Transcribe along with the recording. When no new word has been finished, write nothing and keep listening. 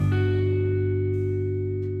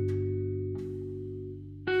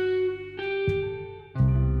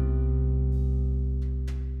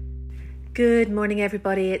Good morning,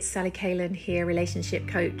 everybody. It's Sally Kalen here, relationship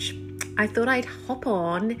coach. I thought I'd hop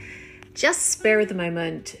on, just spare the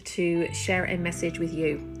moment to share a message with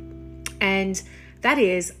you. And that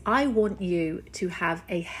is, I want you to have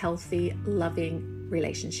a healthy, loving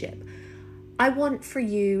relationship. I want for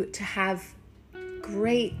you to have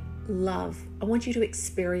great love. I want you to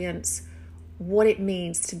experience what it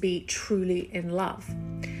means to be truly in love.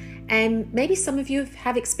 And maybe some of you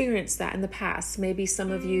have experienced that in the past. Maybe some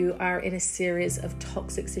of you are in a series of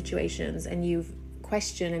toxic situations and you've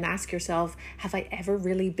questioned and asked yourself, have I ever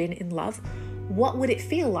really been in love? What would it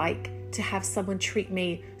feel like to have someone treat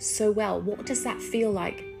me so well? What does that feel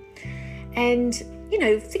like? And,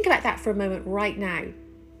 think about that for a moment right now.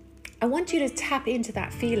 I want you to tap into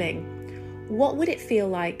that feeling. What would it feel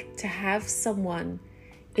like to have someone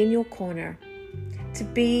in your corner, to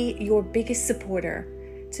be your biggest supporter,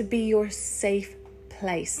 to be your safe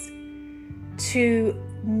place, to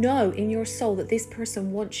know in your soul that this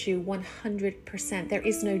person wants you 100%. There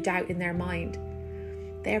is no doubt in their mind.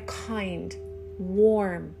 They're kind,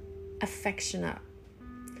 warm, affectionate.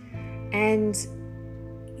 And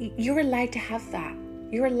you're allowed to have that.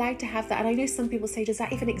 You're allowed to have that. And I know some people say, does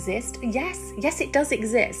that even exist? Yes, it does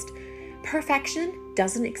exist. Perfection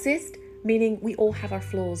doesn't exist, meaning we all have our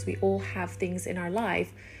flaws. We all have things in our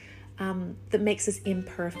life that makes us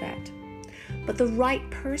imperfect. But the right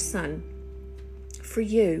person for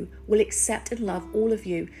you will accept and love all of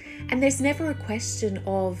you. And there's never a question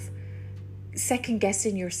of second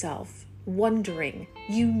guessing yourself, wondering,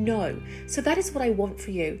 So that is what I want for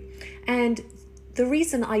you. And the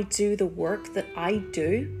reason I do the work that I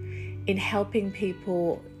do in helping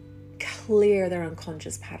people clear their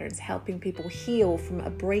unconscious patterns, helping people heal from a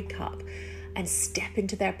breakup and step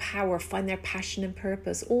into their power, find their passion and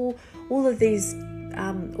purpose. All of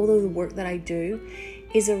the work that I do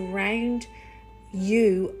is around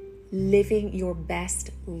you living your best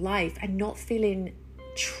life and not feeling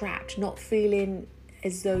trapped, not feeling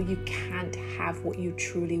as though you can't have what you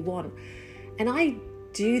truly want. And I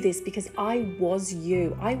do this because I was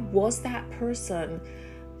you. I was that person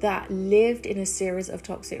that lived in a series of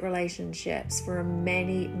toxic relationships for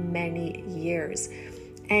many, many years.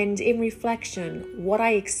 And in reflection, what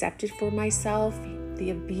I accepted for myself,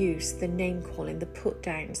 the abuse, the name calling, the put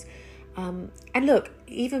downs. And look,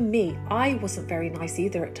 even me, I wasn't very nice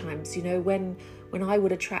either at times. When I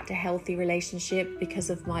would attract a healthy relationship because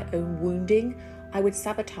of my own wounding, I would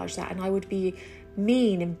sabotage that and I would be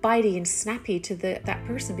mean and bitey and snappy to that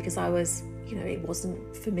person because I was, it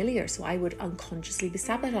wasn't familiar. So I would unconsciously be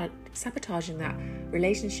sabotaging that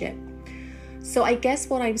relationship. So I guess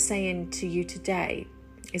what I'm saying to you today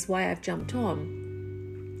is why I've jumped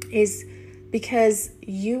on, is because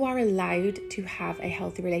you are allowed to have a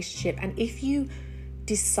healthy relationship. And if you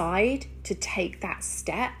decide to take that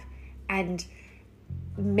step and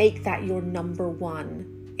make that your number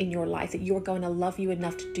one in your life, that you're going to love you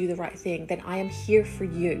enough to do the right thing, then I am here for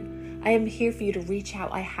you. I am here for you to reach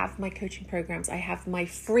out. I have my coaching programs. I have my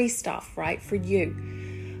free stuff, right, for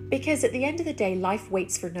you. Because at the end of the day, life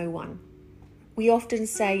waits for no one. We often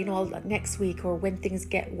say, next week, or when things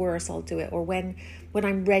get worse, I'll do it, or when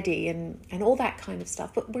I'm ready and all that kind of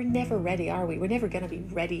stuff. But we're never ready, are we? We're never going to be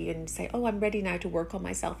ready and say, I'm ready now to work on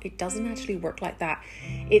myself. It doesn't actually work like that.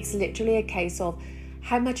 It's literally a case of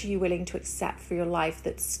how much are you willing to accept for your life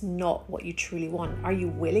that's not what you truly want? Are you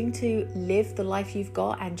willing to live the life you've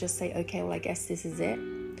got and just say, okay, well, I guess this is it?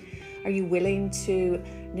 Are you willing to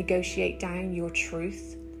negotiate down your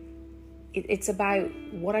truth? It's about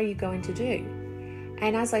what are you going to do?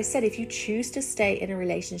 And as I said, if you choose to stay in a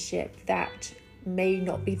relationship that may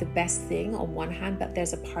not be the best thing on one hand, but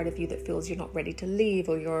there's a part of you that feels you're not ready to leave,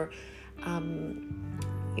 or you're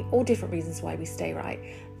all different reasons why we stay, right?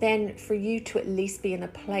 Then for you to at least be in a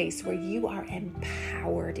place where you are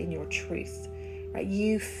empowered in your truth, right?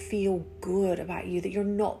 You feel good about you, that you're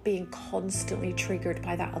not being constantly triggered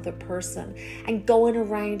by that other person and going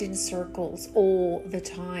around in circles all the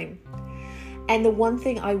time. And the one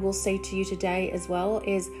thing I will say to you today as well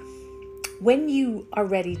is when you are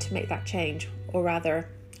ready to make that change, or rather,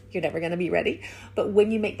 you're never going to be ready, but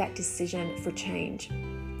when you make that decision for change,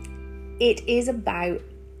 it is about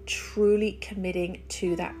truly committing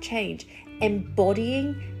to that change,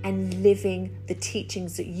 embodying and living the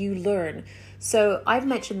teachings that you learn. So I've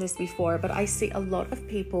mentioned this before, but I see a lot of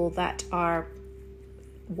people that are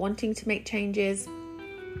wanting to make changes,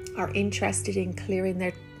 are interested in clearing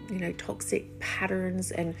their toxic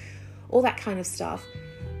patterns and all that kind of stuff.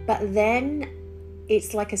 But then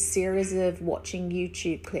it's like a series of watching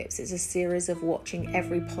YouTube clips. It's a series of watching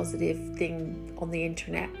every positive thing on the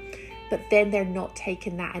internet. but then they're not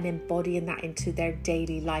taking that and embodying that into their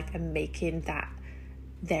daily life and making that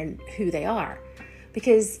who they are,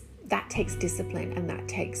 because that takes discipline and that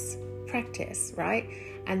takes practice, right?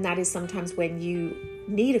 And that is sometimes when you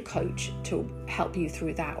need a coach to help you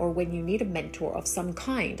through that, or when you need a mentor of some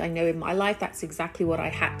kind. I know in my life that's exactly what I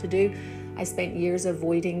had to do. I spent years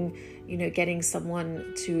avoiding, getting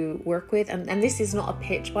someone to work with, and this is not a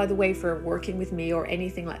pitch, by the way, for working with me or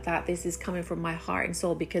anything like that. This is coming from my heart and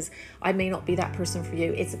soul, because I may not be that person for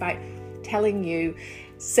you. It's about telling you,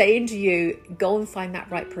 saying to you, go and find that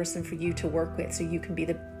right person for you to work with, so you can be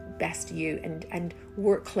the best you, and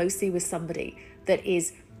work closely with somebody that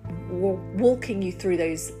is walking you through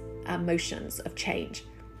those emotions of change,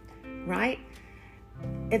 right?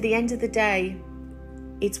 At the end of the day,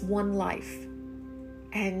 it's one life,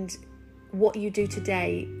 and what you do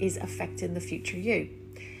today is affecting the future you.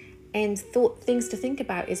 And things to think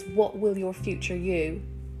about is, what will your future you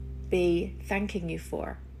be thanking you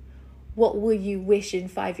for? What will you wish in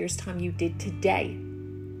 5 years' time you did today?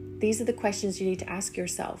 These are the questions you need to ask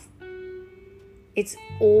yourself. It's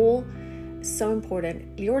all so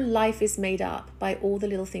important. Your life is made up by all the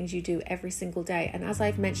little things you do every single day. And as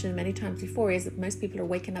I've mentioned many times before, is that most people are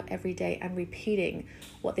waking up every day and repeating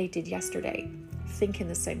what they did yesterday, thinking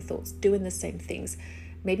the same thoughts, doing the same things,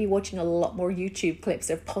 maybe watching a lot more YouTube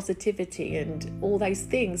clips of positivity and all those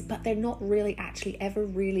things, but they're not really actually ever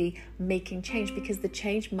really making change, because the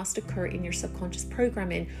change must occur in your subconscious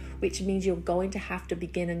programming, which means you're going to have to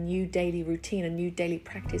begin a new daily routine, a new daily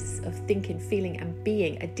practice of thinking, feeling, and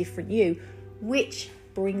being a different you, which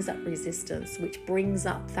brings up resistance, which brings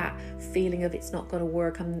up that feeling of it's not going to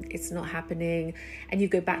work, it's not happening, and you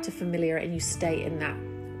go back to familiar and you stay in that,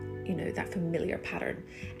 that familiar pattern.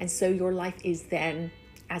 And so your life is then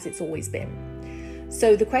as it's always been.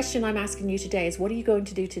 So the question I'm asking you today is, what are you going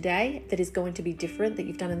to do today that is going to be different that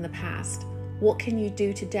you've done in the past? What can you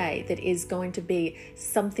do today that is going to be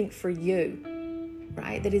something for you,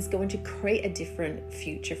 right? That is going to create a different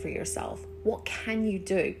future for yourself. What can you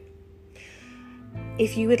do?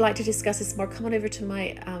 If you would like to discuss this more, come on over to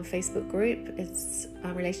my Facebook group. It's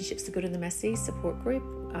Relationships, the Good and the Messy support group.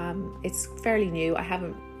 It's fairly new. I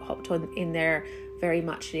haven't hopped on in there very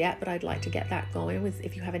much yet, but I'd like to get that going with,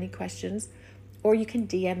 if you have any questions, or you can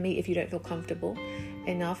DM me if you don't feel comfortable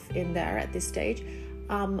enough in there at this stage,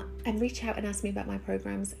 and reach out and ask me about my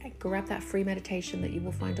programs. Grab that free meditation that you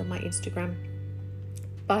will find on my Instagram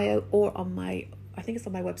bio, or on my, I think it's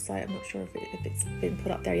on my website. I'm not sure if it's been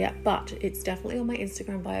put up there yet, but it's definitely on my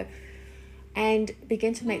Instagram bio, and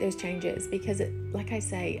begin to make those changes, because like I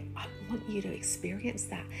say, I want you to experience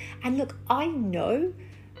that. And look, I know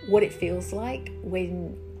what it feels like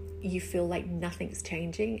when you feel like nothing's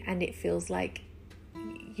changing, and it feels like,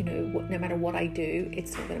 no matter what I do,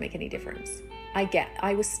 it's not going to make any difference.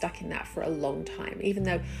 I was stuck in that for a long time, even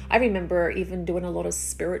though I remember even doing a lot of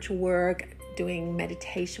spiritual work, doing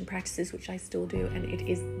meditation practices, which I still do, and it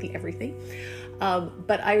is the everything.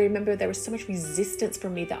 But I remember there was so much resistance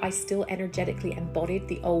from me that I still energetically embodied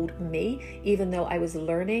the old me, even though I was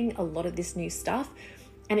learning a lot of this new stuff.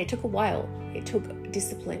 And it took a while. It took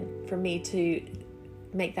discipline for me to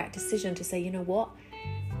make that decision to say, you know what?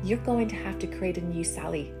 You're going to have to create a new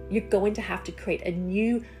Sally. You're going to have to create a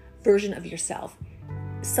new version of yourself.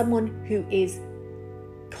 Someone who is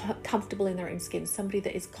comfortable in their own skin, somebody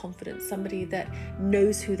that is confident, somebody that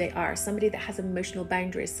knows who they are, somebody that has emotional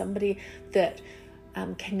boundaries, somebody that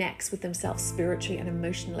connects with themselves spiritually and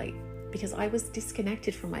emotionally. Because I was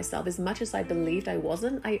disconnected from myself as much as I believed I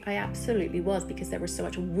wasn't. I absolutely was, because there was so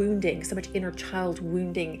much wounding, so much inner child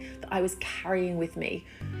wounding that I was carrying with me.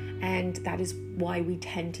 And that is why we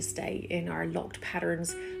tend to stay in our locked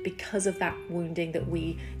patterns, because of that wounding that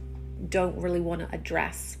we don't really want to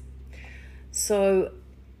address. So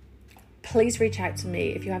please reach out to me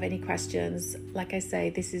if you have any questions. Like I say,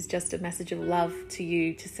 this is just a message of love to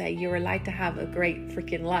you, to say you're allowed to have a great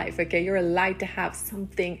freaking life, okay? You're allowed to have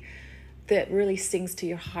something that really sings to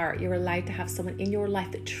your heart. You're allowed to have someone in your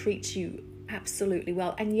life that treats you absolutely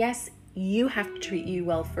well. And yes, you have to treat you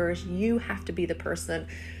well first. You have to be the person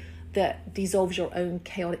that dissolves your own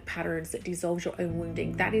chaotic patterns, that dissolves your own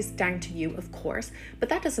wounding. That is down to you, of course. But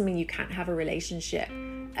that doesn't mean you can't have a relationship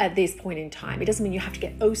at this point in time. It doesn't mean you have to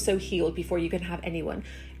get so healed before you can have anyone.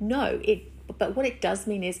 No, but what it does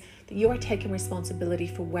mean is that you are taking responsibility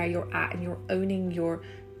for where you're at, and you're owning your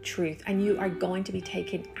truth, and you are going to be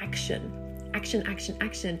taking action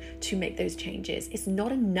to make those changes. It's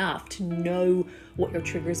not enough to know what your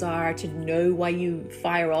triggers are, to know why you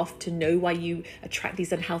fire off, to know why you attract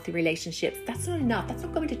these unhealthy relationships. That's not enough. That's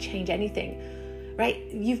not going to change anything, right?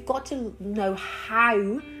 You've got to know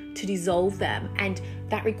how to dissolve them. And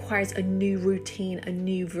that requires a new routine, a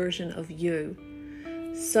new version of you.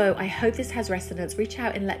 So I hope this has resonance. Reach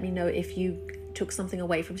out and let me know if you took something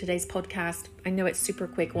away from today's podcast. I know it's super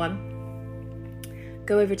quick one.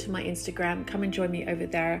 Go over to my Instagram, come and join me over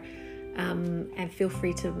there, and feel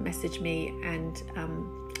free to message me and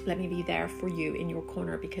let me be there for you in your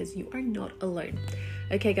corner, because you are not alone.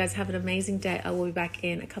 Okay, guys, have an amazing day. I will be back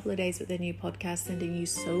in a couple of days with a new podcast, sending you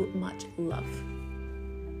so much love.